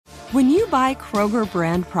When you buy Kroger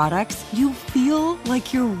brand products, you feel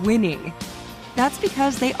like you're winning. That's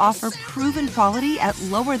because they offer proven quality at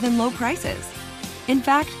lower than low prices. In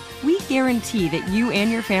fact, we guarantee that you and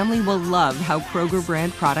your family will love how Kroger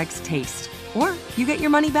brand products taste, or you get your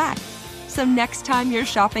money back. So next time you're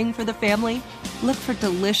shopping for the family, look for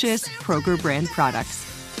delicious Kroger brand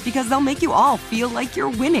products, because they'll make you all feel like you're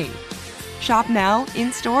winning. Shop now,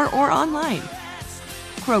 in-store, or online.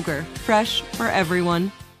 Kroger, fresh for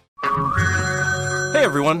everyone. Hey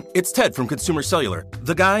everyone, it's Ted from Consumer Cellular,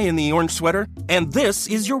 the guy in the orange sweater, and this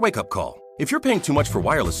is your wake-up call. If you're paying too much for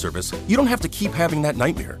wireless service, you don't have to keep having that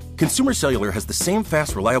nightmare. Consumer Cellular has the same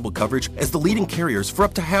fast, reliable coverage as the leading carriers for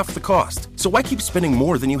up to half the cost. So why keep spending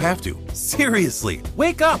more than you have to? Seriously,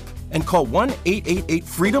 wake up and call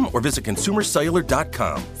 1-888-FREEDOM or visit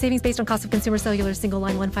consumercellular.com. Savings based on cost of Consumer Cellular single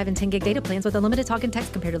line 1, 5, and 10 gig data plans with unlimited talk and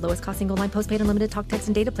text compared to lowest cost single line postpaid unlimited talk, text,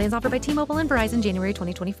 and data plans offered by T-Mobile and Verizon January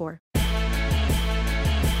 2024.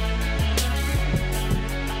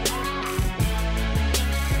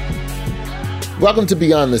 Welcome to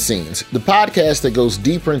Beyond the Scenes, the podcast that goes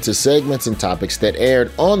deeper into segments and topics that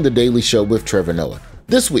aired on The Daily Show with Trevor Noah.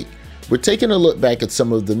 This week, we're taking a look back at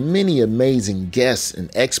some of the many amazing guests and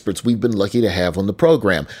experts we've been lucky to have on the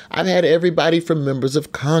program. I've had everybody from members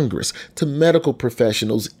of Congress to medical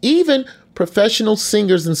professionals, even professional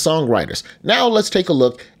singers and songwriters. Now let's take a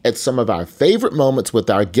look at some of our favorite moments with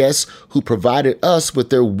our guests who provided us with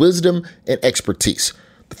their wisdom and expertise.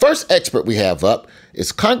 The first expert we have up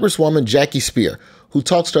is Congresswoman Jackie Speier, who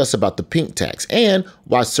talks to us about the pink tax and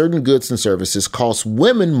why certain goods and services cost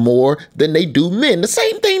women more than they do men. The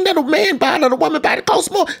same thing that a man buy that a woman buy, it costs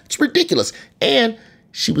more. It's ridiculous. And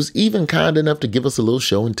she was even kind enough to give us a little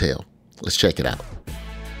show and tell. Let's check it out.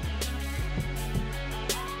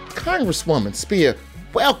 Congresswoman Speier,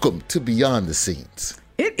 welcome to Beyond the Scenes.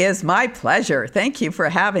 It is my pleasure. Thank you for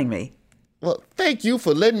having me. Well, thank you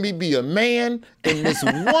for letting me be a man in this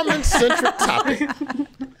woman-centric topic.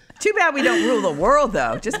 Too bad we don't rule the world,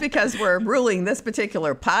 though, just because we're ruling this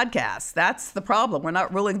particular podcast. That's the problem. We're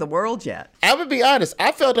not ruling the world yet. I would be honest.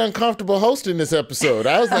 I felt uncomfortable hosting this episode.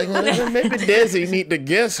 I was like, well, maybe Desi need the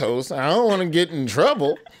guest host. I don't want to get in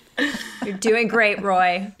trouble. You're doing great,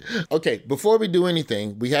 Roy. Okay, before we do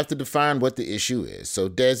anything, we have to define what the issue is. So,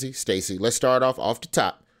 Desi, Stacey, let's start off the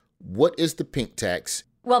top. What is the pink tax?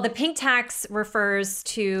 Well, the pink tax refers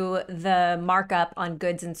to the markup on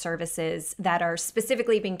goods and services that are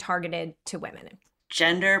specifically being targeted to women.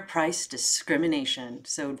 Gender price discrimination.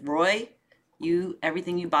 So, Roy,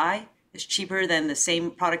 everything you buy is cheaper than the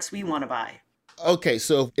same products we want to buy. Okay,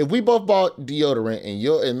 so if we both bought deodorant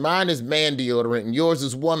and mine is man deodorant and yours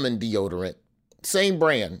is woman deodorant, same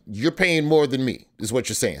brand, you're paying more than me, is what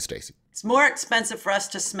you're saying, Stacey. It's more expensive for us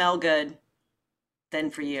to smell good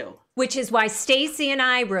than for you. Which is why Stacey and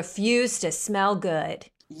I refuse to smell good.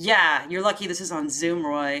 Yeah, you're lucky this is on Zoom,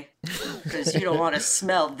 Roy, because you don't want to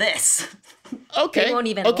smell this. Okay. They won't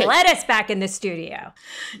even let us back in the studio.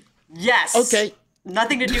 Yes. Okay.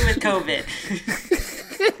 Nothing to do with COVID.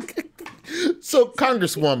 So,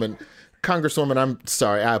 Congresswoman, I'm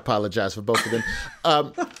sorry, I apologize for both of them.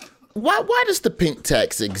 Why does the pink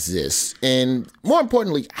tax exist? And more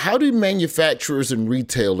importantly, how do manufacturers and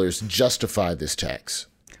retailers justify this tax?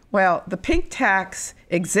 Well, the pink tax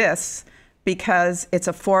exists because it's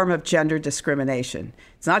a form of gender discrimination.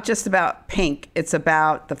 It's not just about pink. It's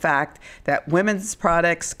about the fact that women's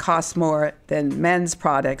products cost more than men's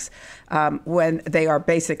products when they are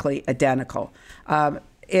basically identical.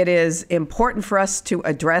 It is important for us to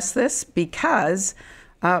address this because,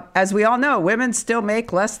 as we all know, women still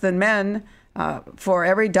make less than men. For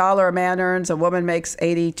every dollar a man earns, a woman makes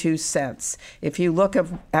 82 cents. If you look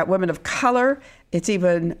at women of color, it's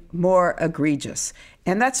even more egregious.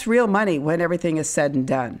 And that's real money when everything is said and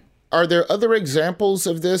done. Are there other examples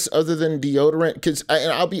of this other than deodorant? Because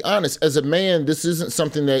I'll be honest, as a man, this isn't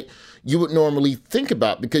something that you would normally think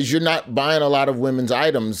about because you're not buying a lot of women's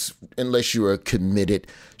items unless you're a committed,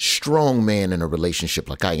 strong man in a relationship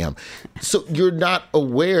like I am. So you're not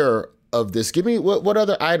aware of this. Give me what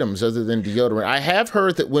other items other than deodorant? I have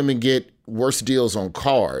heard that women get worse deals on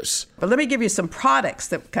cars. But let me give you some products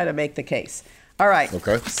that kind of make the case. All right.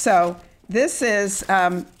 Okay. So this is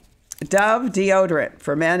Dove deodorant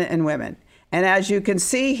for men and women. And as you can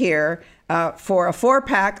see here, for a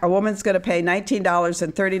 4-pack, a woman's going to pay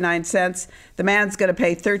 $19.39. The man's going to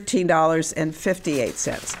pay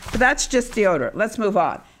 $13.58. But that's just deodorant. Let's move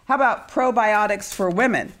on. How about probiotics for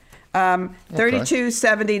women?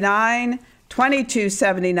 $32.79,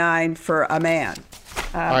 $22.79 for a man.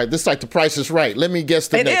 All right, this is like The Price is Right. Let me guess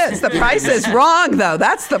the next. It is. The price is wrong, though.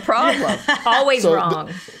 That's the problem. Always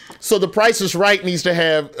wrong. So The Price is Right needs to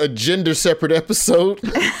have a gender separate episode.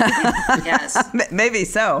 Yes. Maybe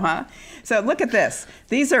so, huh? So look at this.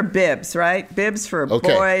 These are bibs, right? Bibs for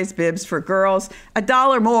boys, bibs for girls.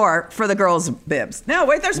 $1 more for the girls' bibs. No,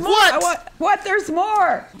 wait, there's more. What? There's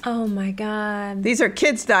more. Oh my God. These are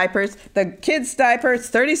kids' diapers. The kids'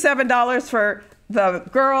 diapers, $37 for the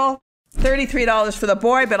girl, $33 for the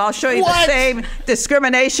boy, but I'll show you the same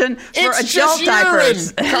discrimination for adult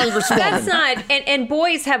diapers. Congresswoman. That's not, and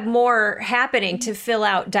boys have more happening to fill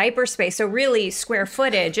out diaper space. So really, square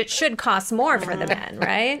footage, it should cost more for the men,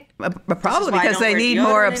 right? Probably because they need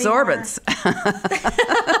more absorbents.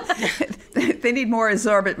 They need more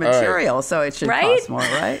absorbent material, so it should cost more,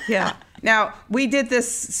 right? Yeah. Now, we did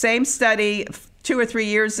this same study 2 or 3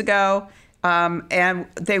 years ago. And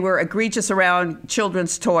they were egregious around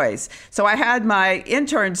children's toys. So I had my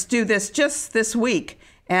interns do this just this week,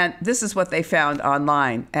 and this is what they found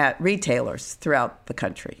online at retailers throughout the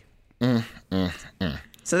country.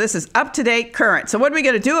 So this is up-to-date, current. So what are we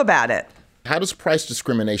going to do about it? How does price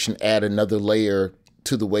discrimination add another layer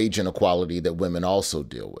to the wage inequality that women also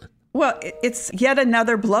deal with? Well, it's yet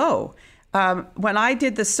another blow. When I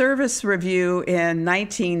did the service review in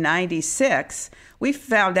 1996, we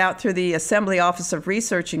found out through the Assembly Office of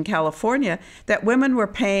Research in California that women were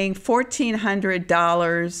paying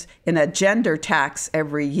 $1,400 in a gender tax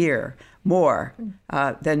every year, more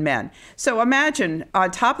than men. So imagine,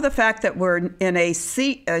 on top of the fact that we're in a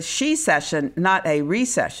she session, not a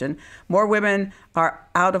recession, more women are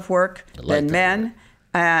out of work than men.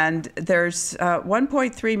 And there's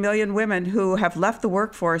 1.3 million women who have left the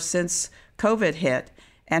workforce since COVID hit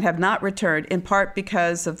and have not returned, in part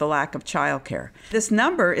because of the lack of childcare. This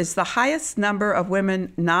number is the highest number of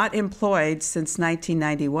women not employed since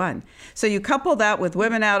 1991. So you couple that with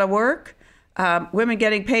women out of work, women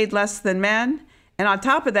getting paid less than men, and on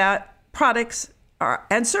top of that, products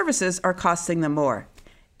and services are costing them more.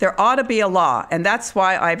 There ought to be a law, and that's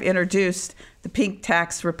why I've introduced the Pink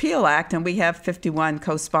Tax Repeal Act, and we have 51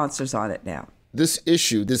 co-sponsors on it now. This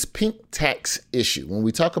issue, this pink tax issue, when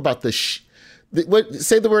we talk about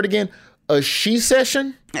say the word again, a she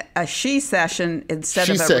session? A she session instead of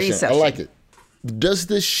a recession. recession. I like it. Does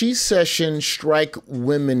the she session strike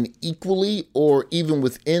women equally, or even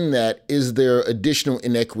within that, is there additional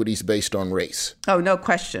inequities based on race? Oh, no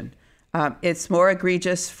question. It's more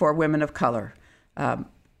egregious for women of color,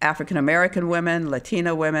 African-American women,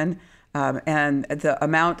 Latino women, and the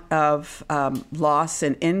amount of loss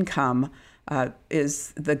in income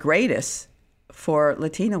is the greatest for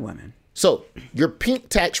Latino women. So your Pink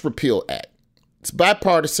Tax Repeal Act, it's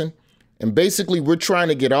bipartisan, and basically we're trying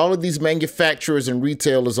to get all of these manufacturers and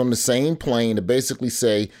retailers on the same plane to basically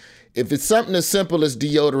say, if it's something as simple as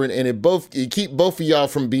deodorant and it keep both of y'all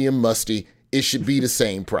from being musty, it should be the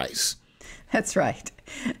same price. That's right.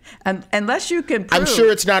 And unless you can prove... I'm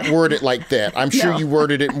sure it's not worded like that. I'm sure you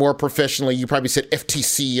worded it more professionally. You probably said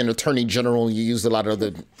FTC and Attorney General, and you used a lot of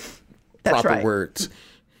other proper words.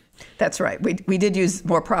 That's right. We did use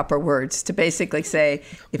more proper words to basically say,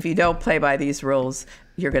 if you don't play by these rules,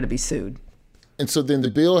 you're going to be sued. And so then the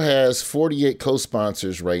bill has 48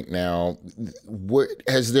 co-sponsors right now.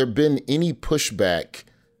 Has there been any pushback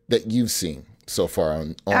that you've seen so far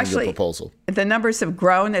on your proposal? The numbers have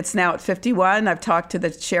grown. It's now at 51. I've talked to the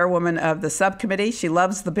chairwoman of the subcommittee. She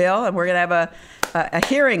loves the bill, and we're going to have a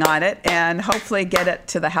hearing on it and hopefully get it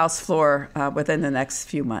to the House floor within the next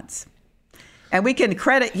few months. And we can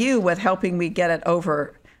credit you with helping me get it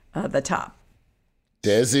over the top.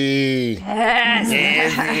 Desi. Yes.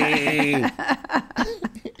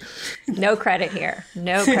 No credit here.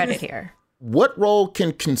 No credit here. What role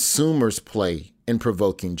can consumers play in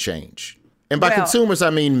provoking change? And by consumers,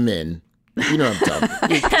 I mean men. You know what I'm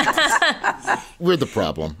talking about. We're the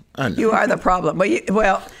problem. I know. You are the problem.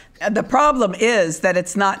 Well, the problem is that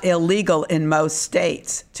it's not illegal in most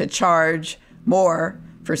states to charge more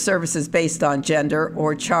for services based on gender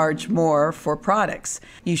or charge more for products.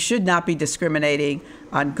 You should not be discriminating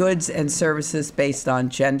on goods and services based on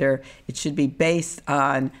gender. It should be based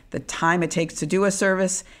on the time it takes to do a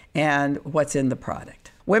service and what's in the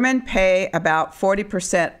product. Women pay about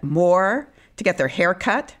 40% more to get their hair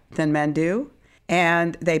cut than men do.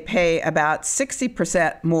 And they pay about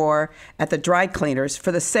 60% more at the dry cleaners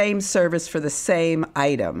for the same service for the same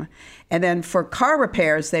item. And then for car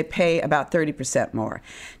repairs, they pay about 30% more.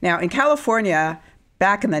 Now, in California,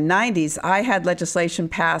 back in the 90s, I had legislation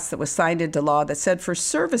passed that was signed into law that said for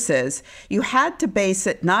services, you had to base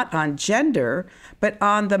it not on gender, but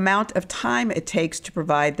on the amount of time it takes to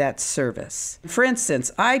provide that service. For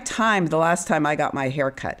instance, I timed the last time I got my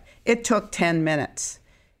hair cut. It took 10 minutes.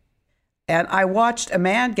 and I watched a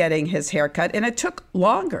man getting his hair cut, and it took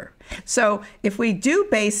longer. So if we do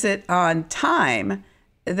base it on time,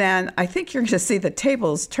 then I think you're going to see the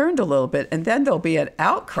tables turned a little bit, and then there'll be an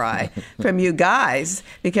outcry from you guys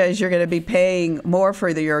because you're going to be paying more for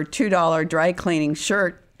your $2 dry cleaning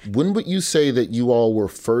shirt. When would you say that you all were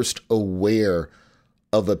first aware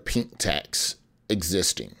of a pink tax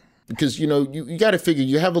existing? Because, you got to figure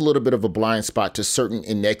you have a little bit of a blind spot to certain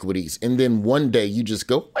inequities, and then one day you just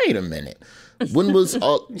go, wait a minute. When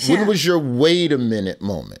was your wait a minute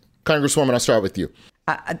moment? Congresswoman, I'll start with you.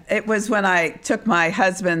 It was when I took my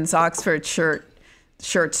husband's Oxford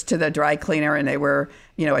shirts to the dry cleaner, and they were,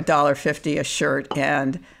 $1.50 a shirt,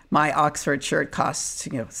 and my Oxford shirt costs,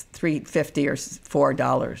 $3.50 or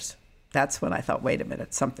 $4. That's when I thought, wait a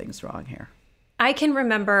minute, something's wrong here. I can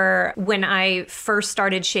remember when I first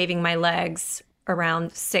started shaving my legs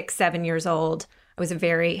around 6, 7 years old. I was a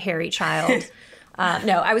very hairy child.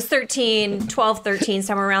 I was 12, 13,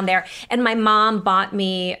 somewhere around there. And my mom bought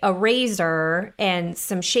me a razor and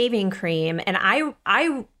some shaving cream. And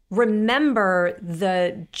I remember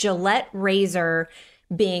the Gillette razor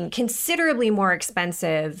being considerably more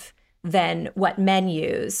expensive than what men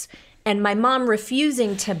use. And my mom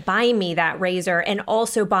refusing to buy me that razor, and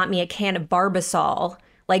also bought me a can of Barbasol,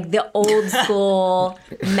 like the old school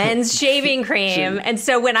men's shaving cream. And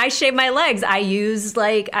so when I shave my legs, I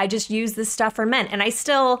just use this stuff for men. And I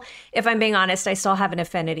still, if I'm being honest, I still have an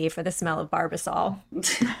affinity for the smell of Barbasol.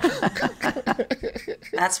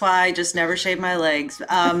 That's why I just never shave my legs.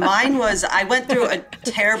 Mine was, I went through a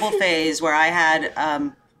terrible phase where I had,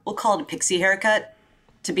 we'll call it a pixie haircut,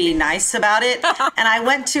 to be nice about it. And I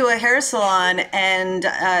went to a hair salon, and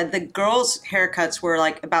the girls' haircuts were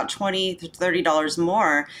like about $20 to $30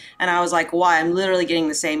 more. And I was like, why? I'm literally getting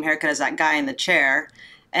the same haircut as that guy in the chair.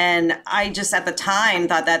 And I just, at the time,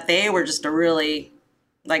 thought that they were just a really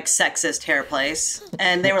like sexist hair place.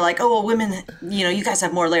 And they were like, oh, well, women, you guys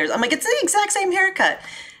have more layers. I'm like, it's the exact same haircut.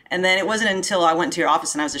 And then it wasn't until I went to your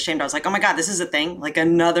office and I was ashamed. I was like, oh my God, this is a thing, like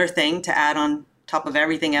another thing to add on top of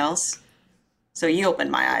everything else. So you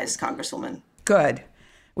opened my eyes, Congresswoman. Good.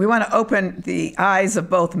 We want to open the eyes of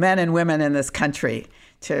both men and women in this country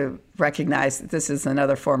to recognize that this is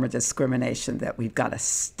another form of discrimination that we've got to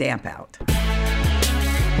stamp out.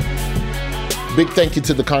 Big thank you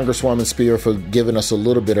to the Congresswoman Speier for giving us a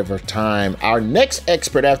little bit of her time. Our next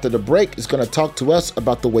expert after the break is going to talk to us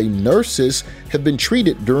about the way nurses have been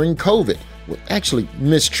treated during COVID. Well, actually,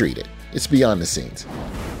 mistreated. It's Beyond the Scenes.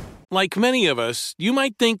 Like many of us, you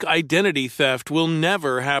might think identity theft will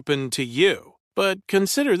never happen to you. But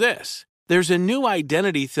consider this. There's a new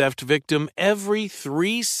identity theft victim every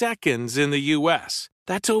 3 seconds in the U.S.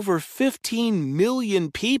 That's over 15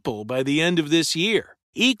 million people by the end of this year,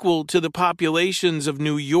 equal to the populations of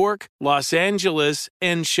New York, Los Angeles,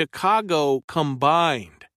 and Chicago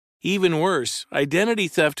combined. Even worse, identity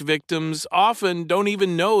theft victims often don't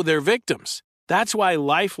even know they're victims. That's why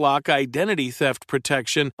LifeLock Identity Theft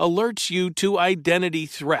Protection alerts you to identity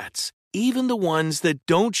threats, even the ones that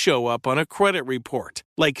don't show up on a credit report,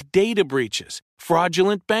 like data breaches,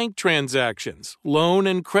 fraudulent bank transactions, loan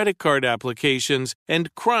and credit card applications,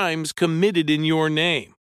 and crimes committed in your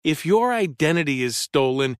name. If your identity is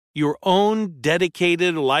stolen, your own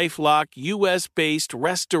dedicated LifeLock U.S.-based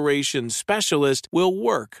restoration specialist will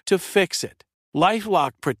work to fix it.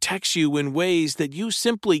 LifeLock protects you in ways that you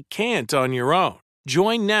simply can't on your own.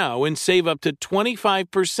 Join now and save up to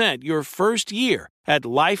 25% your first year at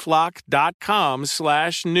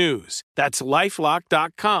LifeLock.com/news. That's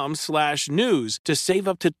LifeLock.com/news to save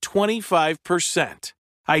up to 25%.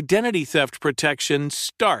 Identity theft protection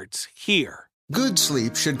starts here. Good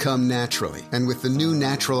sleep should come naturally, and with the new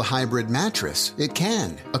Natural Hybrid mattress, it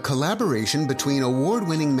can. A collaboration between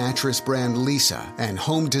award-winning mattress brand Leesa and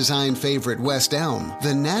home design favorite West Elm,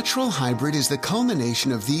 the Natural Hybrid is the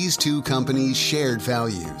culmination of these two companies' shared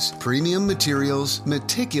values: premium materials,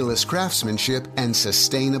 meticulous craftsmanship, and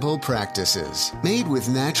sustainable practices. Made with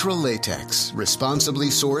natural latex, responsibly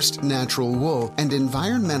sourced natural wool, and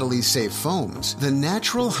environmentally safe foams, the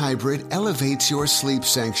Natural Hybrid elevates your sleep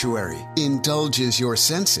sanctuary, indulges your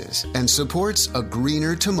senses, and supports a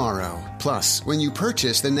greener tomorrow. Plus, when you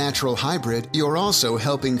purchase the Natural Hybrid, you're also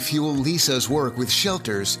helping fuel Leesa's work with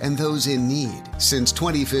shelters and those in need. Since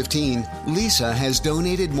 2015, Leesa has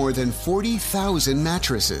donated more than 40,000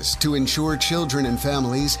 mattresses to ensure children and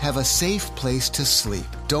families have a safe place to sleep.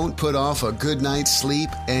 Don't put off a good night's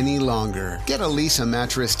sleep any longer. Get a Leesa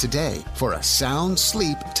mattress today for a sound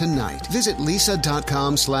sleep tonight. Visit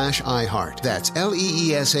Leesa.com/iHeart. That's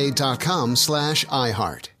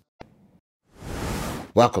LEESA.com/iHeart.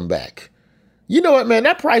 Welcome back. You know what, man?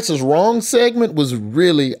 That Price is Wrong segment was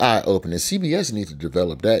really eye-opening. CBS needs to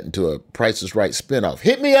develop that into a Price is Right spinoff.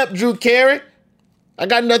 Hit me up, Drew Carey. I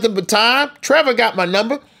got nothing but time. Trevor got my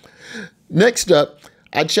number. Next up,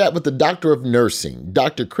 I chat with the doctor of nursing,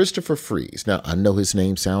 Dr. Christopher Freeze. Now, I know his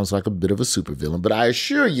name sounds like a bit of a supervillain, but I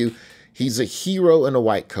assure you, he's a hero in a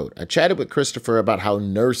white coat. I chatted with Christopher about how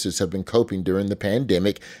nurses have been coping during the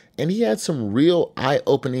pandemic, and he had some real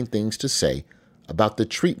eye-opening things to say about the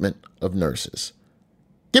treatment of nurses.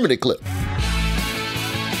 Give me the clip.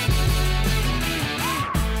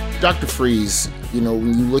 Dr. Freeze, you know,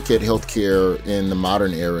 when you look at healthcare in the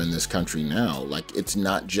modern era in this country now, like, it's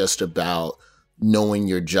not just about knowing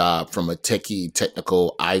your job from a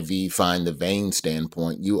technical IV find the vein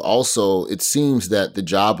standpoint. You also, it seems that the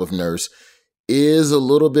job of nurse is a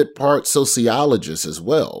little bit part sociologist as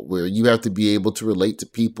well, where you have to be able to relate to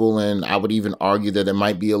people. And I would even argue that there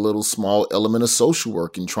might be a little small element of social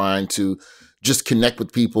work in trying to just connect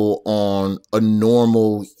with people on a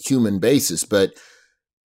normal human basis. But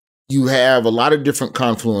you have a lot of different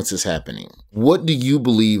confluences happening. What do you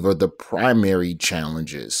believe are the primary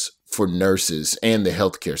challenges for nurses and the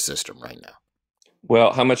healthcare system right now?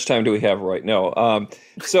 Well, how much time do we have right now?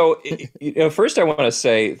 First I want to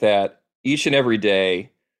say that each and every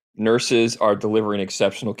day, nurses are delivering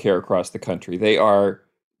exceptional care across the country. They are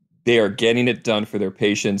getting it done for their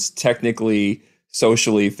patients, technically,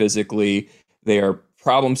 socially, physically. They are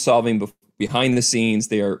problem solving behind the scenes.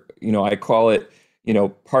 They are, I call it,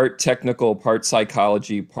 part technical, part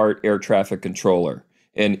psychology, part air traffic controller.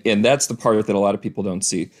 And that's the part that a lot of people don't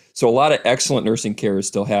see. So a lot of excellent nursing care is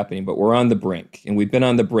still happening, but we're on the brink. And we've been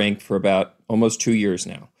on the brink for about almost 2 years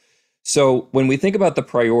now. So when we think about the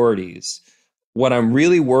priorities, what I'm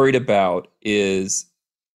really worried about is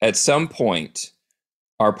at some point,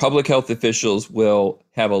 our public health officials will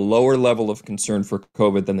have a lower level of concern for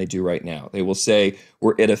COVID than they do right now. They will say,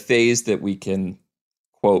 we're at a phase that we can,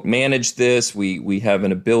 quote, manage this. We have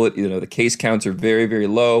an ability, the case counts are very, very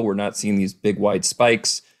low. We're not seeing these big wide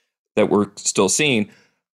spikes that we're still seeing.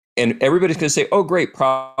 And everybody's going to say, oh, great,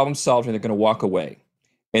 problem solved, and they're going to walk away.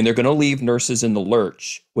 And they're going to leave nurses in the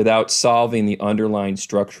lurch without solving the underlying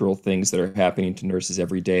structural things that are happening to nurses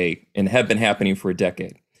every day and have been happening for a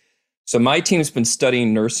decade. So my team's been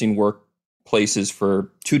studying nursing workplaces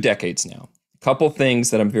for 2 decades now. A couple things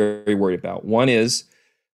that I'm very worried about. One is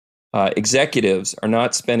executives are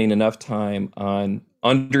not spending enough time on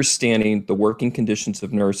understanding the working conditions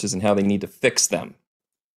of nurses and how they need to fix them.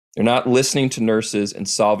 They're not listening to nurses and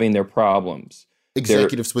solving their problems.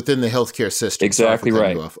 Executives within the healthcare system. Exactly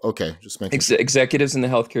right. Okay, just making Executives in the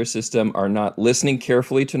healthcare system are not listening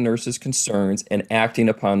carefully to nurses' concerns and acting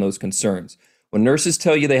upon those concerns. When nurses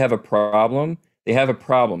tell you they have a problem, they have a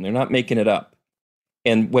problem. They're not making it up.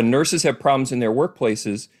 And when nurses have problems in their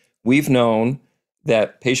workplaces, we've known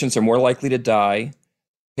that patients are more likely to die,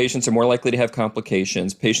 patients are more likely to have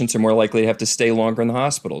complications, patients are more likely to have to stay longer in the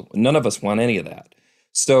hospital. None of us want any of that.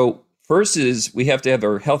 So first is we have to have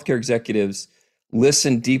our healthcare executives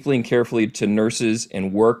listen deeply and carefully to nurses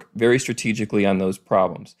and work very strategically on those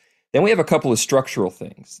problems. Then we have a couple of structural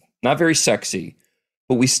things, not very sexy,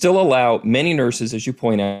 but we still allow many nurses, as you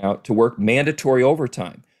point out, to work mandatory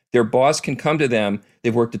overtime. Their boss can come to them,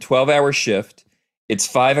 they've worked a 12-hour shift, it's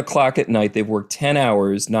 5 o'clock at night, they've worked 10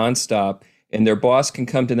 hours nonstop, and their boss can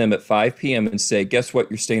come to them at 5 p.m. and say, guess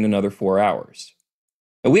what, you're staying another 4 hours.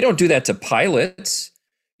 And we don't do that to pilots.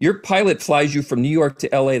 Your pilot flies you from New York to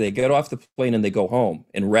LA, they get off the plane and they go home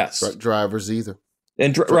and rest. Truck drivers either.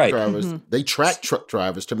 And truck right. drivers, they track truck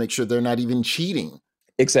drivers to make sure they're not even cheating.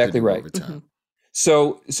 Exactly right.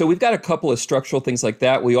 So we've got a couple of structural things like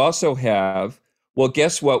that. We also have, well,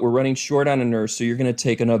 guess what? We're running short on a nurse, so you're going to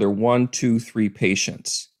take another 1, 2, 3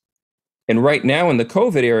 patients. And right now in the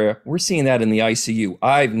COVID era, we're seeing that in the ICU.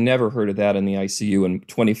 I've never heard of that in the ICU in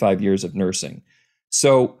 25 years of nursing.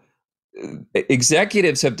 So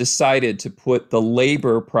executives have decided to put the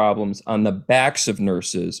labor problems on the backs of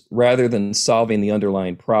nurses rather than solving the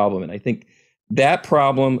underlying problem. And I think that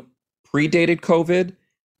problem predated COVID,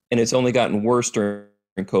 and it's only gotten worse during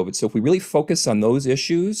COVID. So if we really focus on those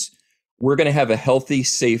issues, we're going to have a healthy,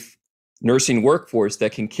 safe nursing workforce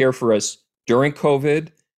that can care for us during COVID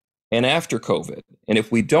and after COVID. And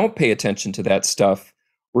if we don't pay attention to that stuff,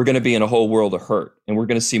 we're going to be in a whole world of hurt. And we're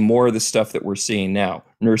going to see more of the stuff that we're seeing now.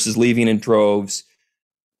 Nurses leaving in droves,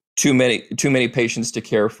 too many patients to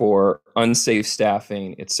care for, unsafe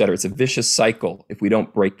staffing, et cetera. It's a vicious cycle if we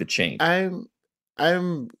don't break the chain.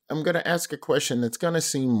 I'm going to ask a question that's going to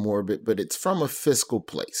seem morbid, but it's from a fiscal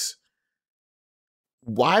place.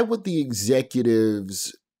 Why would the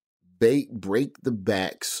executives break the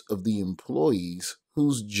backs of the employees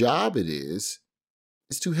whose job it is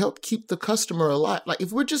is to help keep the customer alive. Like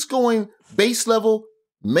if we're just going base level,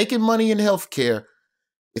 making money in healthcare,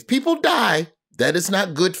 if people die, that is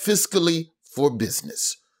not good fiscally for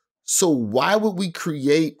business. So why would we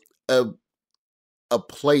create a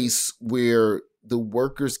place where the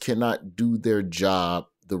workers cannot do their job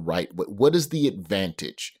the right way? What is the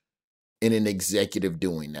advantage in an executive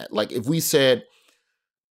doing that? Like if we said,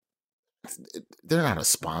 they're not a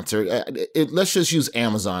sponsor. Let's just use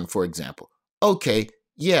Amazon, for example. Okay,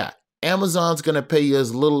 yeah, Amazon's going to pay you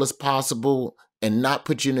as little as possible and not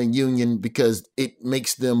put you in a union because it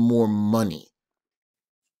makes them more money.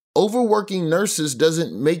 Overworking nurses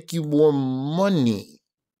doesn't make you more money.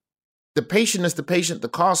 The patient is the patient, the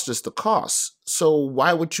cost is the cost. So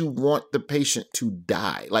why would you want the patient to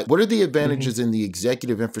die? Like, what are the advantages in the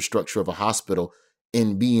executive infrastructure of a hospital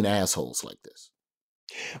in being assholes like this?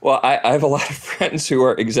 Well, I have a lot of friends who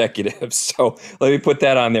are executives, so let me put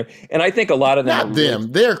that on there. And I think a lot of them Not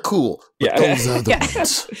them. They're cool. But those other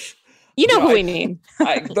ones. You know who we mean.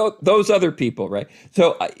 Those other people, right?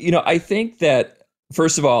 So, I think that,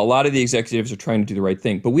 first of all, a lot of the executives are trying to do the right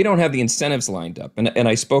thing, but we don't have the incentives lined up. And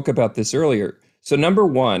I spoke about this earlier. So number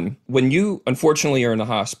one, when you unfortunately are in the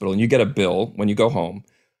hospital and you get a bill when you go home,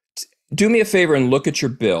 do me a favor and look at your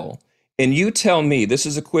bill. And you tell me, this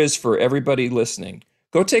is a quiz for everybody listening.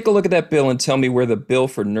 Go take a look at that bill and tell me where the bill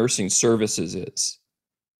for nursing services is.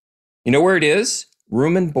 You know where it is?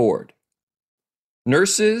 Room and board.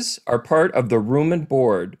 Nurses are part of the room and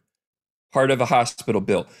board, part of a hospital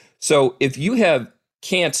bill. So if you have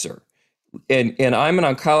cancer and I'm an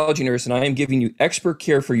oncology nurse and I am giving you expert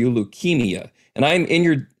care for your leukemia, and I'm in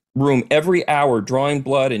your room every hour drawing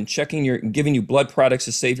blood and giving you blood products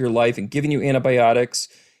to save your life and giving you antibiotics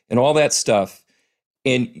and all that stuff,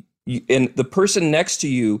 and the person next to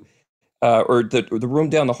you or the room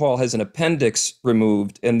down the hall has an appendix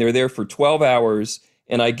removed and they're there for 12 hours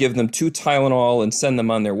and I give them 2 Tylenol and send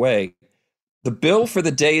them on their way, the bill for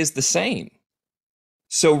the day is the same.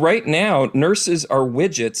 So right now, nurses are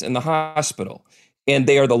widgets in the hospital, and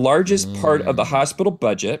they are the largest part of the hospital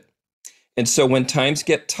budget. And so when times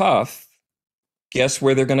get tough, guess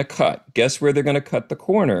where they're going to cut? Guess where they're going to cut the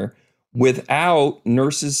corner without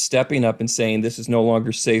nurses stepping up and saying, this is no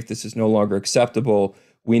longer safe, this is no longer acceptable,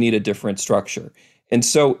 we need a different structure. And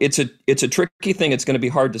so it's a tricky thing. It's going to be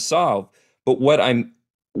hard to solve. But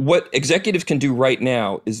what executives can do right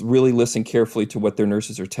now is really listen carefully to what their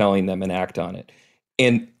nurses are telling them and act on it.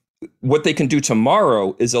 And what they can do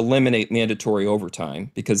tomorrow is eliminate mandatory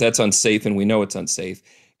overtime, because that's unsafe and we know it's unsafe.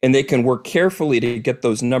 And they can work carefully to get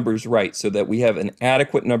those numbers right so that we have an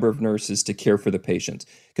adequate number of nurses to care for the patients,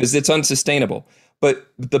 because it's unsustainable. But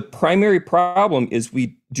the primary problem is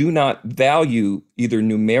we do not value either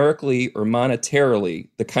numerically or monetarily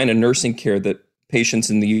the kind of nursing care that patients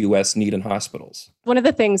in the U.S. need in hospitals. One of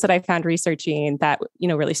the things that I found researching that,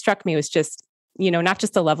 really struck me was just, not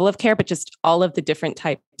just the level of care, but just all of the different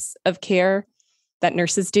types of care that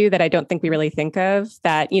nurses do that I don't think we really think of.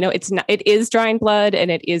 That, it is drawing blood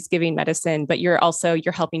and it is giving medicine, but you're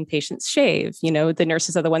helping patients shave. The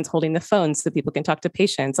nurses are the ones holding the phone so people can talk to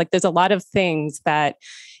patients. Like there's a lot of things that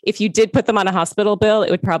if you did put them on a hospital bill,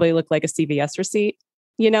 it would probably look like a CVS receipt.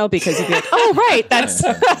 Because you'd be like, oh, right, that's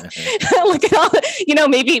look at all,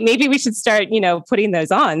 maybe we should start, putting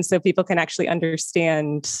those on so people can actually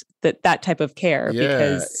understand that type of care.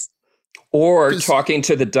 Or talking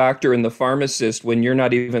to the doctor and the pharmacist when you're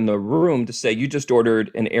not even in the room to say, you just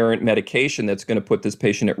ordered an errant medication that's going to put this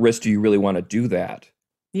patient at risk. Do you really want to do that?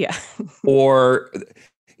 Yeah. Or,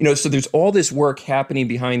 so there's all this work happening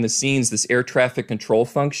behind the scenes, this air traffic control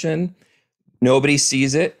function. Nobody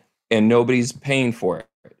sees it and nobody's paying for it.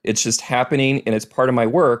 It's just happening and it's part of my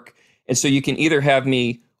work. And so you can either have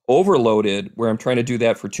me overloaded where I'm trying to do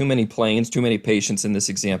that for too many planes, too many patients in this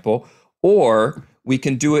example, or we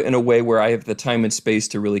can do it in a way where I have the time and space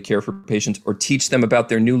to really care for patients or teach them about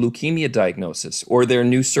their new leukemia diagnosis or their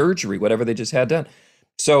new surgery, whatever they just had done.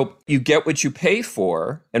 So you get what you pay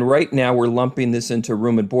for. And right now we're lumping this into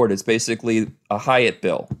room and board. It's basically a Hyatt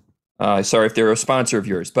bill. Sorry if they're a sponsor of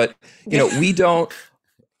yours, but we don't.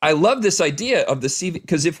 I love this idea of the CV,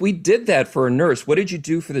 because if we did that for a nurse, what did you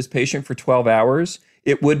do for this patient for 12 hours?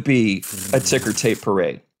 It would be a ticker tape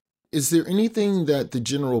parade. Is there anything that the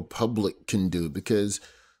general public can do? Because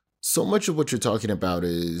so much of what you're talking about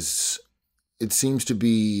is, it seems to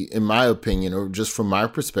be, in my opinion, or just from my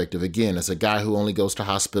perspective, again, as a guy who only goes to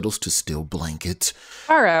hospitals to steal blankets.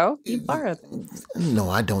 You borrow them. No,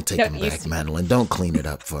 I don't take them back, Madeline. Don't clean it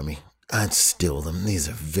up for me. I'd steal them. These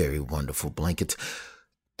are very wonderful blankets.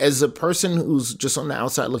 as a person who's just on the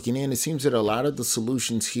outside looking in, it seems that a lot of the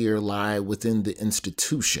solutions here lie within the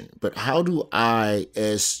institution. But how do I,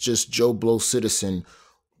 as just Joe Blow citizen,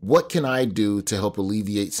 what can I do to help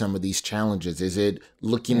alleviate some of these challenges? Is it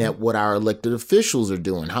looking at what our elected officials are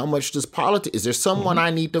doing? How much does politics? Is there someone I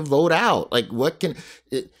need to vote out? Like, what can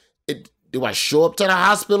do I show up to the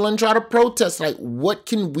hospital and try to protest? Like, what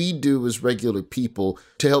can we do as regular people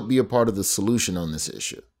to help be a part of the solution on this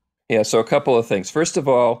issue? Yeah, so a couple of things. First of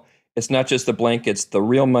all, it's not just the blankets. The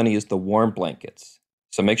real money is the warm blankets.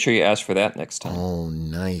 So make sure you ask for that next time. Oh,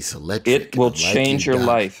 nice. Electric. It will change your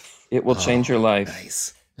life. It will change your life.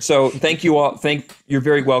 Nice. So thank you all. You're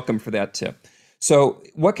very welcome for that tip. So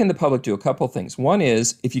what can the public do? A couple of things. One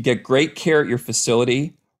is, if you get great care at your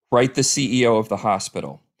facility, write the CEO of the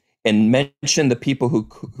hospital and mention the people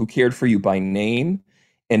who cared for you by name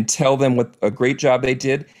and tell them what a great job they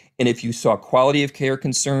did. And if you saw quality of care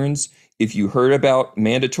concerns, if you heard about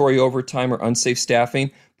mandatory overtime or unsafe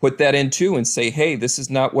staffing, put that in too and say, hey, this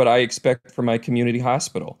is not what I expect from my community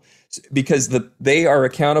hospital. Because they are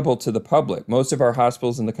accountable to the public. Most of our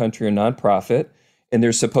hospitals in the country are nonprofit, and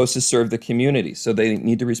they're supposed to serve the community, so they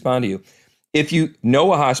need to respond to you. If you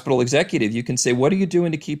know a hospital executive, you can say, what are you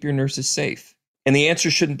doing to keep your nurses safe? And the answer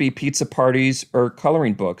shouldn't be pizza parties or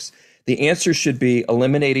coloring books. The answer should be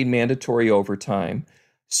eliminating mandatory overtime,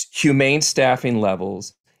 humane staffing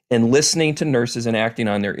levels, and listening to nurses and acting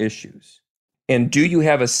on their issues. And do you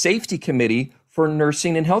have a safety committee for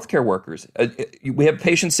nursing and healthcare workers? We have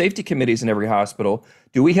patient safety committees in every hospital.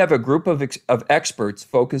 Do we have a group of experts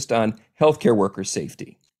focused on healthcare worker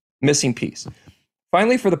safety? Missing piece.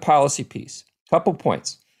 Finally, for the policy piece, couple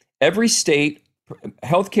points. Every state,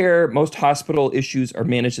 healthcare, most hospital issues are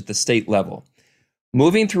managed at the state level.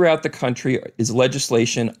 Moving throughout the country is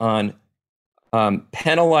legislation on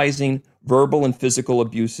penalizing verbal and physical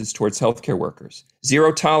abuses towards healthcare workers.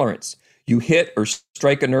 Zero tolerance. You hit or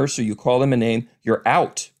strike a nurse or you call them a name, you're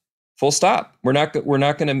out. Full stop. We're not going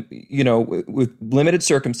to, with limited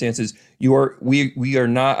circumstances, we are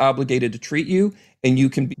not obligated to treat you, and you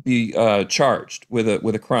can be charged with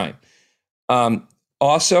a crime.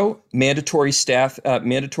 Also, mandatory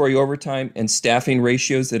overtime and staffing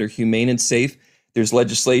ratios that are humane and safe. There's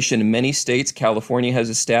legislation in many states. California has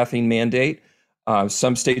a staffing mandate.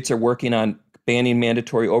 Some states are working on banning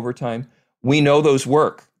mandatory overtime. We know those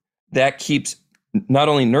work. That keeps not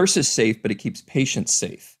only nurses safe, but it keeps patients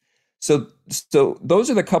safe. So those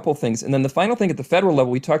are the couple things. And then the final thing at the federal level,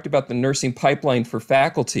 we talked about the nursing pipeline for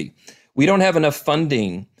faculty. We don't have enough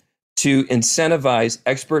funding to incentivize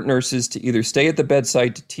expert nurses to either stay at the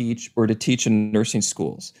bedside to teach or to teach in nursing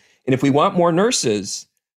schools. And if we want more nurses,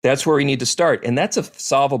 that's where we need to start. And that's a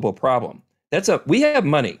solvable problem. We have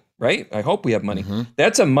money, right? I hope we have money. Mm-hmm.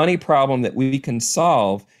 That's a money problem that we can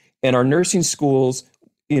solve. And our nursing schools,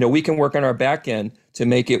 we can work on our back end to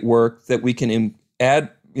make it work, that we can add,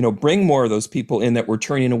 bring more of those people in that we're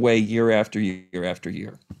turning away year after year after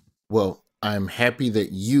year. Well, I'm happy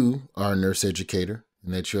that you are a nurse educator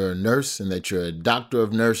and that you're a nurse and that you're a doctor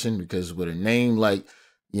of nursing, because with a name like,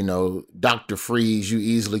 Dr. Freeze, you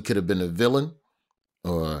easily could have been a villain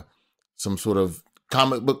or some sort of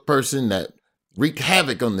comic book person that wreaked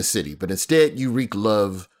havoc on the city. But instead, you wreak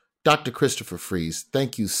love. Dr. Christopher Freeze,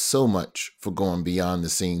 thank you so much for going beyond the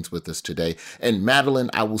scenes with us today. And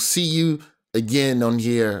Madeline, I will see you again on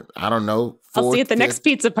here, I don't know. I'll see you at the next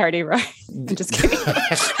pizza party, right? I'm just kidding.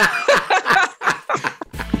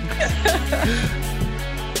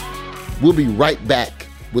 We'll be right back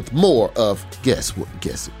with more of Guess What?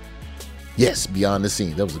 Guess It. Yes, Beyond the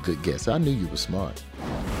Scenes. That was a good guess. I knew you were smart.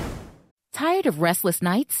 Tired of restless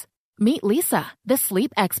nights? Meet Leesa, the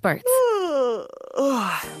sleep experts.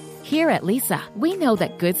 Here at Leesa, we know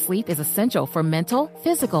that good sleep is essential for mental,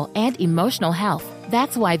 physical, and emotional health.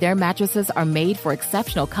 That's why their mattresses are made for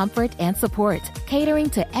exceptional comfort and support, catering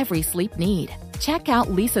to every sleep need. Check out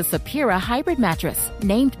Leesa's Sapira Hybrid Mattress,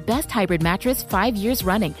 named Best Hybrid Mattress 5 years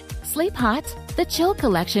running. Sleep hot? The Chill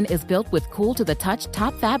Collection is built with cool-to-the-touch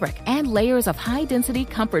top fabric and layers of high-density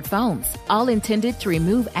comfort foams, all intended to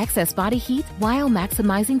remove excess body heat while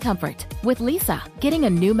maximizing comfort. With Leesa, getting a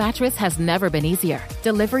new mattress has never been easier.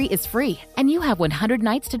 Delivery is free, and you have 100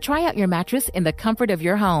 nights to try out your mattress in the comfort of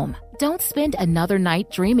your home. Don't spend another night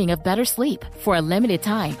dreaming of better sleep. For a limited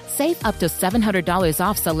time, save up to $700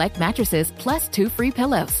 off select mattresses plus 2 free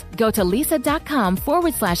pillows. Go to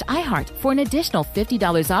leesa.com/iHeart for an additional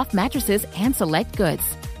 $50 off mattresses and select goods.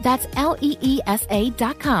 That's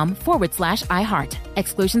LEESA.com/iHeart.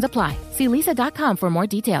 Exclusions apply. See leesa.com for more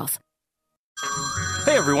details.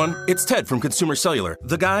 Hey everyone, it's Ted from Consumer Cellular,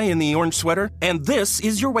 the guy in the orange sweater, and this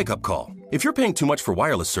is your wake-up call. If you're paying too much for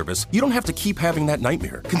wireless service, you don't have to keep having that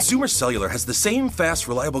nightmare. Consumer Cellular has the same fast,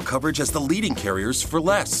 reliable coverage as the leading carriers for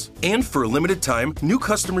less. And for a limited time, new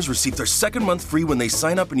customers receive their second month free when they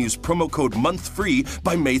sign up and use promo code MONTHFREE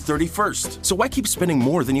by May 31st. So why keep spending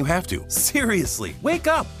more than you have to? Seriously, wake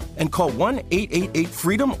up and call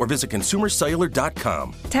 1-888-FREEDOM or visit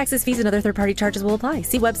consumercellular.com. Taxes, fees, and other third-party charges will apply.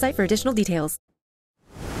 See website for additional details.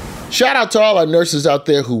 Shout out to all our nurses out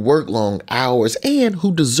there who work long hours and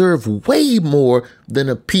who deserve way more than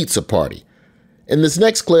a pizza party. In this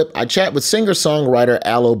next clip, I chat with singer-songwriter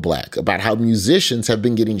Aloe Blacc about how musicians have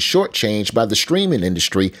been getting shortchanged by the streaming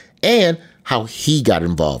industry and how he got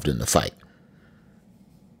involved in the fight.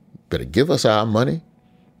 Better give us our money.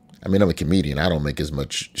 I mean, I'm a comedian. I don't make as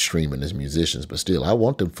much streaming as musicians, but still, I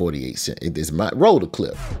want them 48 cents. It's my roll the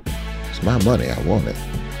clip. It's my money. I want it.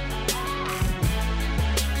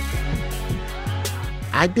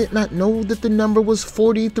 I did not know that the number was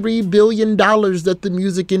 $43 billion that the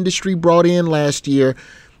music industry brought in last year.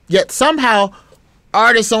 Yet somehow,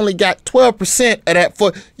 artists only got 12% of that.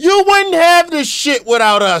 You wouldn't have this shit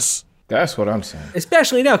without us. That's what I'm saying.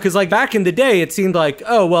 Especially now, because like back in the day, it seemed like,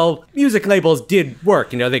 oh, well, music labels did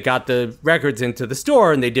work. You know, they got the records into the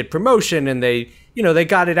store and they did promotion and they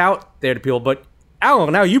got it out there to people. But Aloe,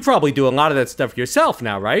 now you probably do a lot of that stuff yourself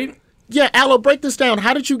now, right? Yeah, Aloe, break this down.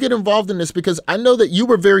 How did you get involved in this? Because I know that you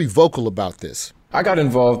were very vocal about this. I got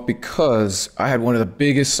involved because I had one of the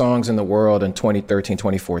biggest songs in the world in 2013,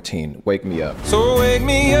 2014, Wake Me Up. So wake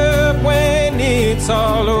me up when it's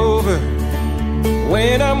all over,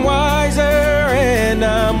 when I'm wiser and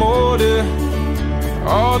I'm older.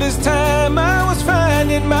 All this time I was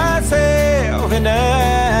finding myself and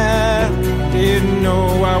I didn't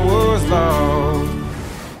know I was lost.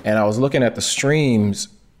 And I was looking at the streams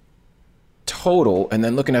total and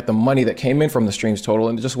then looking at the money that came in from the streams total,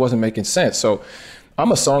 and it just wasn't making sense. So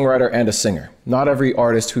I'm a songwriter and a singer. Not every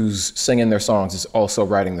artist who's singing their songs is also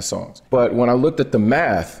writing the songs. But when I looked at the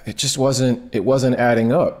math, it just wasn't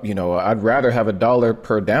adding up. You know, I'd rather have $1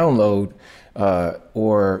 per download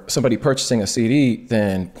or somebody purchasing a CD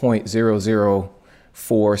than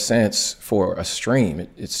 0.004 cents for a stream.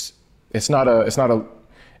 It's not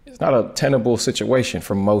a tenable situation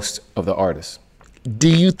for most of the artists. Do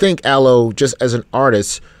you think, Aloe, just as an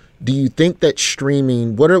artist, do you think that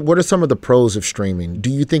streaming, what are some of the pros of streaming?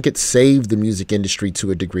 Do you think it saved the music industry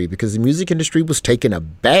to a degree? Because the music industry was taking a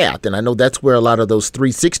bath, and I know that's where a lot of those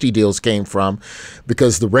 360 deals came from,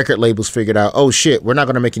 because the record labels figured out, oh shit, we're not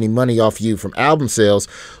going to make any money off you from album sales,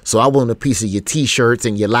 so I want a piece of your t-shirts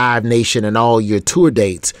and your Live Nation and all your tour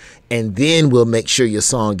dates, and then we'll make sure your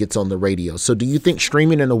song gets on the radio. So do you think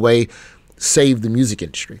streaming in a way saved the music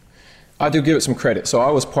industry? I do give it some credit. So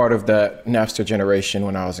I was part of that Napster generation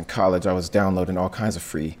when I was in college. I was downloading all kinds of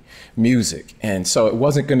free music. And so it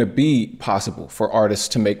wasn't going to be possible for artists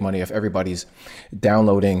to make money if everybody's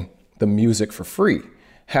downloading the music for free.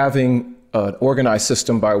 Having an organized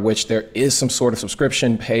system by which there is some sort of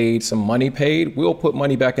subscription paid, some money paid, we'll put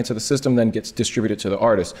money back into the system, then gets distributed to the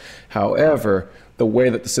artist. However, the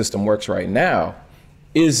way that the system works right now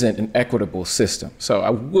isn't an equitable system. So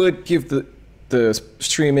I would give the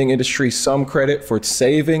streaming industry some credit for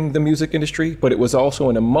saving the music industry, but it was also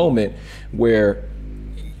in a moment where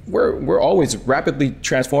we're always rapidly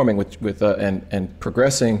transforming with and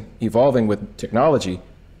progressing, evolving with technology.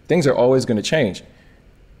 Things are always going to change.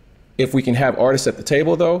 If we can have artists at the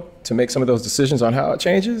table, though, to make some of those decisions on how it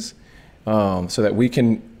changes, so that we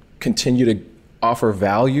can continue to offer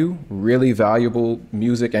value, really valuable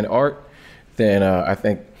music and art, then I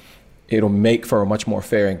think it'll make for a much more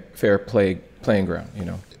fair playing ground, you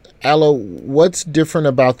know. Aloe, what's different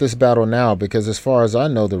about this battle now? Because as far as I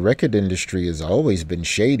know, the record industry has always been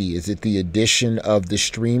shady. Is it the addition of the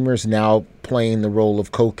streamers now playing the role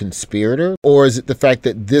of co-conspirator? Or is it the fact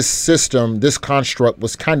that this system, this construct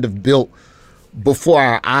was kind of built before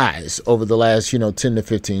our eyes over the last, 10 to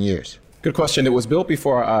 15 years? Good question. It was built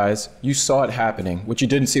before our eyes. You saw it happening. What you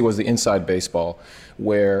didn't see was the inside baseball,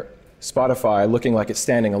 where Spotify, looking like it's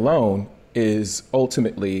standing alone, is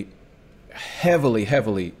ultimately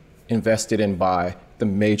heavily invested in by the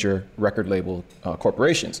major record label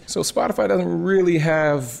corporations. So Spotify doesn't really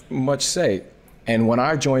have much say. And when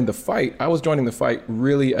I joined the fight, I was joining the fight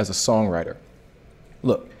really as a songwriter.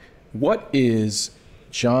 Look, what is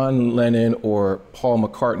John Lennon or Paul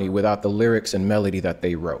McCartney without the lyrics and melody that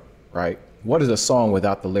they wrote, right? What is a song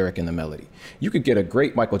without the lyric and the melody? You could get a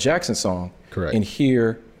great Michael Jackson song Correct. And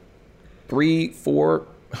hear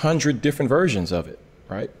 300-400 different versions of it,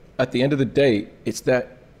 right? At the end of the day, it's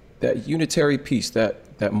that unitary piece, that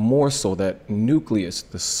morsel, that nucleus,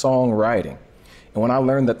 the songwriting. And when I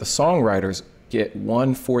learned that the songwriters get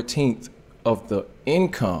 1/14 of the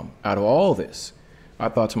income out of all this, I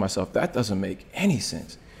thought to myself, that doesn't make any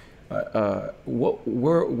sense.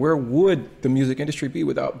 Where would the music industry be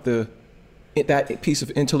without that piece of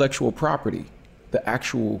intellectual property, the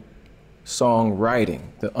actual songwriting,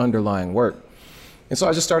 the underlying work? And so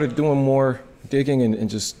I just started doing more digging and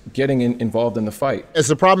just getting involved in the fight. Is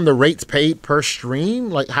the problem the rates paid per stream?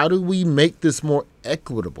 Like, how do we make this more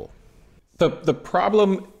equitable? The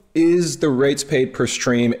problem is the rates paid per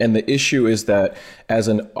stream, and the issue is that as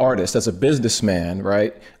an artist, as a businessman,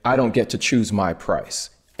 right, I don't get to choose my price.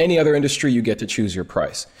 Any other industry, you get to choose your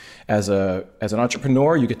price. As an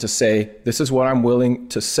entrepreneur, you get to say, this is what I'm willing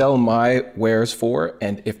to sell my wares for,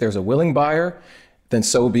 and if there's a willing buyer, then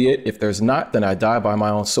so be it. If there's not, then I die by my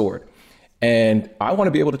own sword. And I want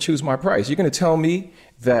to be able to choose my price. You're going to tell me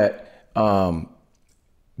that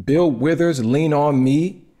Bill Withers' Lean On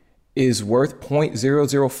Me is worth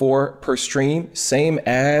 0.004 per stream, same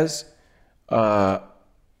as, I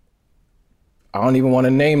don't even want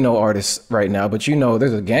to name no artists right now, but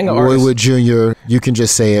there's a gang of Roy artists. Wood Jr., you can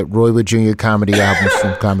just say it, Roy Wood Jr. comedy albums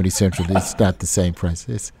from Comedy Central. It's not the same price.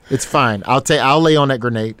 It's fine. I'll lay on that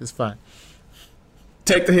grenade. It's fine.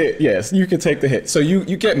 Take the hit. Yes, you can take the hit. So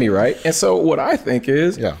you get me, right? And so what I think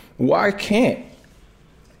is, why can't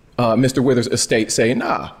Mr. Withers' estate say,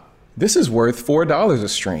 nah, this is worth $4 a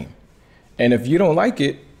stream. And if you don't like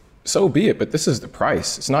it, so be it. But this is the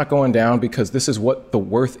price. It's not going down because this is what the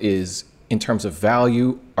worth is in terms of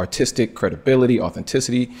value, artistic credibility,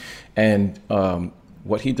 authenticity, and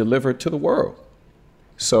what he delivered to the world.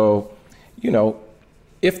 So,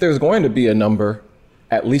 if there's going to be a number,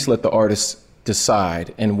 at least let the artists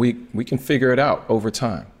decide, and we can figure it out over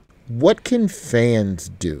time. What can fans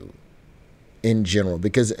do in general?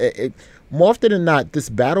 Because more often than not, this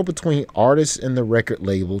battle between artists and the record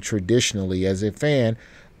label, traditionally, as a fan,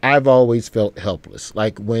 I've always felt helpless.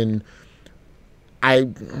 Like when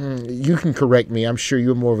you can correct me, I'm sure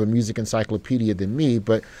you're more of a music encyclopedia than me,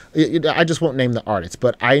 but I just won't name the artists.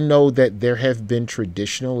 But I know that there have been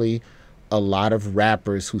traditionally a lot of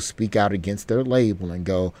rappers who speak out against their label and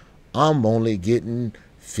go, I'm only getting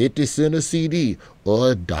 50 cents a CD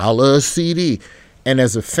or $1 a CD. And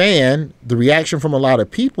as a fan, the reaction from a lot of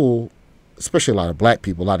people, especially a lot of black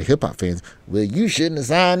people, a lot of hip hop fans, well, you shouldn't have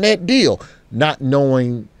signed that deal, not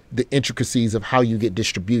knowing the intricacies of how you get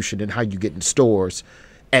distribution and how you get in stores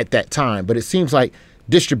at that time. But it seems like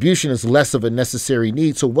distribution is less of a necessary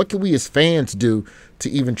need. So what can we as fans do to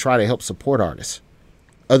even try to help support artists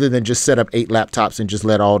other than just set up 8 laptops and just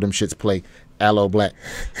let all them shits play Aloe Black?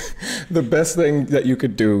 The best thing that you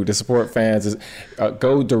could do to support fans is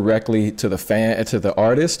go directly to the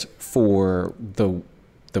artist for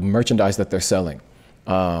the merchandise that they're selling.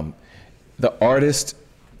 The artist,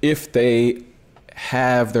 if they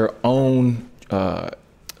have their own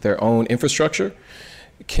infrastructure,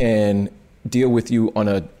 can deal with you on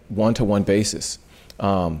a one-to-one basis.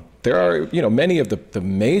 There are, many of the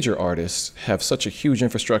major artists have such a huge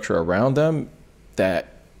infrastructure around them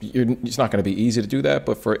that it's not going to be easy to do that.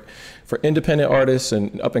 But for independent artists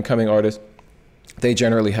and up-and-coming artists, they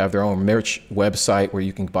generally have their own merch website where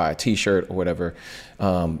you can buy a T-shirt or whatever.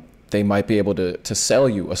 They might be able to sell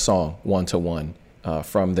you a song one-to-one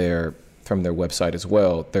from their website as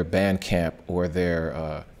well, their Bandcamp or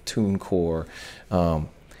their TuneCore,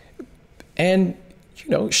 and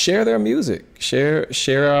share their music, share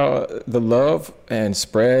the love and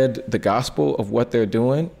spread the gospel of what they're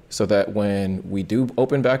doing, so that when we do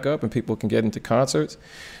open back up and people can get into concerts,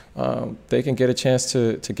 they can get a chance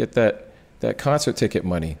to get that concert ticket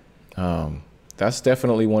money. That's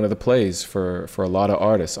definitely one of the plays for a lot of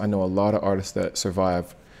artists. I know a lot of artists that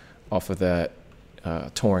survive off of that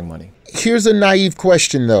touring money. Here's a naive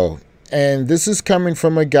question, though, and this is coming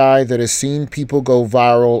from a guy that has seen people go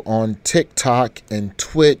viral on TikTok and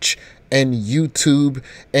Twitch and YouTube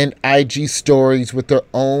and IG stories with their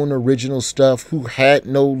own original stuff, who had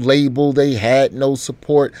no label, they had no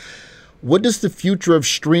support. What does the future of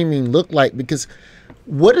streaming look like? Because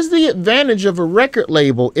what is the advantage of a record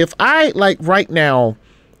label? If I, right now,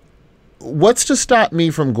 what's to stop me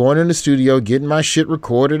from going in the studio, getting my shit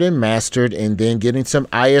recorded and mastered, and then getting some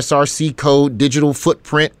ISRC code digital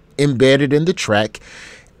footprint embedded in the track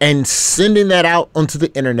and sending that out onto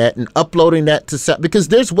the internet and uploading that to, because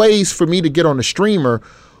there's ways for me to get on a streamer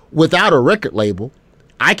without a record label.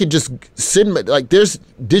 I could just send, there's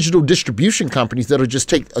digital distribution companies that'll just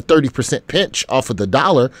take a 30% pinch off of the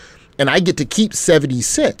dollar, and I get to keep 70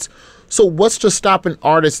 cents. So what's to stop an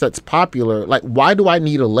artist that's popular? Why do I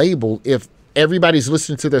need a label if everybody's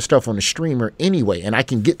listening to their stuff on a streamer anyway, and I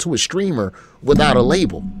can get to a streamer without a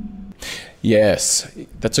label? Yes,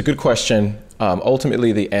 that's a good question.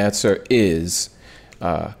 Ultimately, the answer is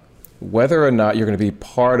whether or not you're going to be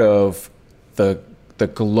part of the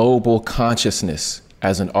global consciousness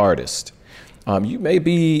as an artist. You may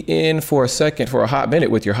be in for a hot minute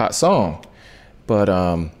with your hot song,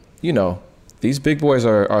 but these big boys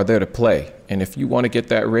are there to play. And if you want to get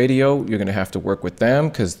that radio, you're going to have to work with them,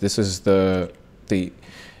 because this is the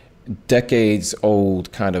decades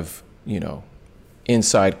old kind of,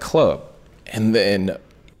 inside club. And then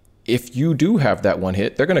if you do have that one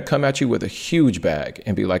hit, they're going to come at you with a huge bag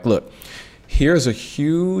and be like, look, here's a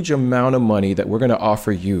huge amount of money that we're going to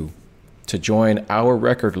offer you to join our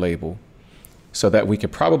record label so that we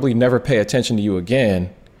could probably never pay attention to you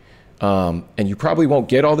again. And you probably won't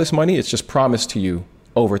get all this money. It's just promised to you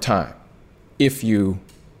over time if you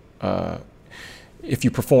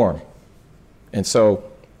perform. And so,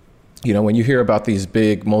 when you hear about these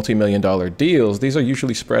big multi-million-dollar deals, these are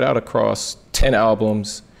usually spread out across 10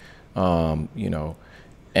 albums,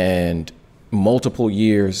 and multiple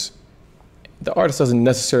years. The artist doesn't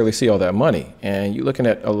necessarily see all that money. And you're looking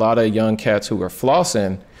at a lot of young cats who are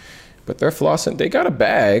flossing, but they got a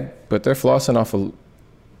bag, but they're flossing off of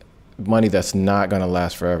money that's not going to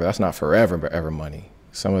last forever. That's not forever money.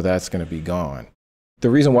 Some of that's going to be gone. The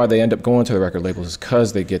reason why they end up going to the record labels is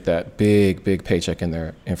because they get that big paycheck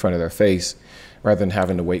in front of their face, rather than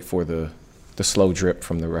having to wait for the slow drip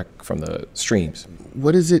from the streams.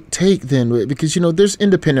 What does it take then? Because there's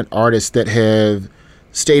independent artists that have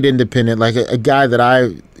stayed independent, like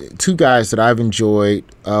two guys that I've enjoyed.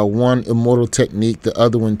 One, Immortal Technique, the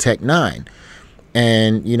other one, Tech Nine,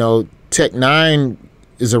 and Tech Nine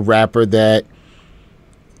is a rapper that,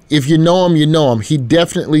 if you know him, you know him. He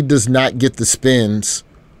definitely does not get the spins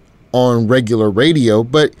on regular radio,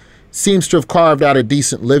 but seems to have carved out a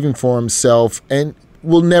decent living for himself, and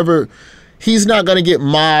he's not going to get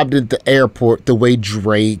mobbed at the airport the way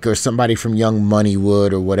Drake or somebody from Young Money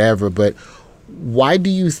would or whatever. But why do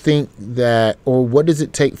you think that, or what does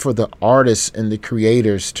it take for the artists and the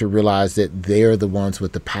creators to realize that they're the ones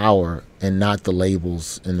with the power and not the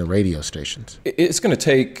labels and the radio stations? It's going to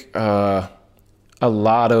take a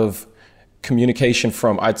lot of communication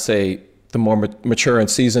from, I'd say, the more mature and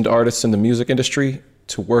seasoned artists in the music industry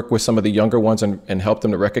to work with some of the younger ones and help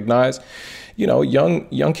them to recognize,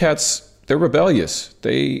 young cats, they're rebellious.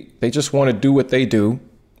 They just want to do what they do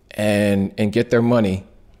and get their money.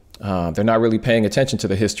 They're not really paying attention to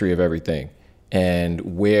the history of everything and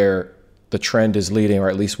where the trend is leading, or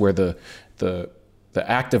at least where the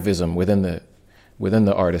activism within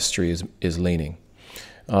the artistry is leaning.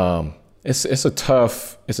 It's a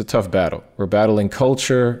tough battle. We're battling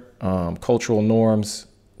culture, cultural norms.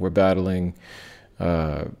 We're battling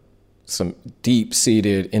some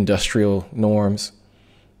deep-seated industrial norms,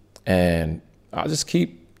 and I'll just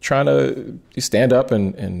keep trying to stand up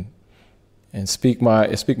and speak my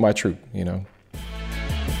truth,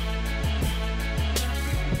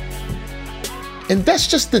 And that's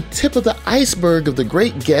just the tip of the iceberg of the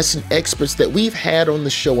great guests and experts that we've had on the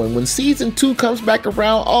show. And when season 2 comes back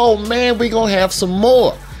around, oh man, we're going to have some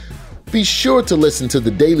more. Be sure to listen to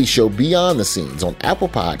The Daily Show Beyond the Scenes on Apple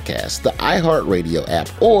Podcasts, the iHeartRadio app,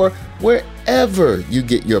 or wherever you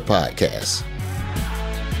get your podcasts.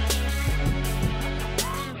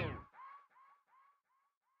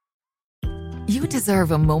 You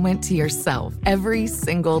deserve a moment to yourself every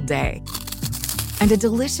single day. And a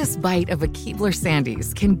delicious bite of a Keebler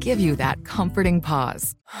Sandies can give you that comforting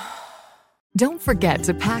pause. Don't forget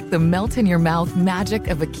to pack the melt-in-your-mouth magic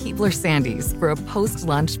of a Keebler Sandies for a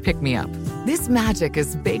post-lunch pick-me-up. This magic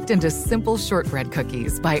is baked into simple shortbread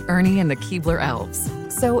cookies by Ernie and the Keebler Elves.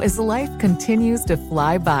 So as life continues to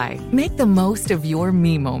fly by, make the most of your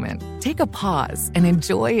me moment. Take a pause and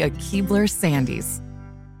enjoy a Keebler Sandies.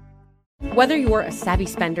 Whether you're a savvy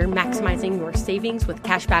spender maximizing your savings with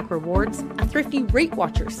cashback rewards, a thrifty rate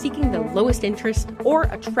watcher seeking the lowest interest, or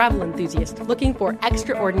a travel enthusiast looking for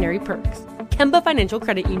extraordinary perks, Kemba Financial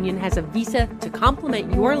Credit Union has a visa to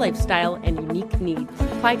complement your lifestyle and unique needs.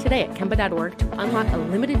 Apply today at Kemba.org to unlock a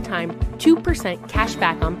limited time 2% cash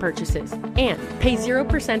back on purchases and pay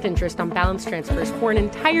 0% interest on balance transfers for an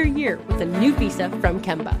entire year with a new visa from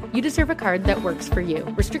Kemba. You deserve a card that works for you.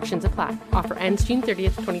 Restrictions apply. Offer ends June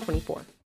 30th, 2024.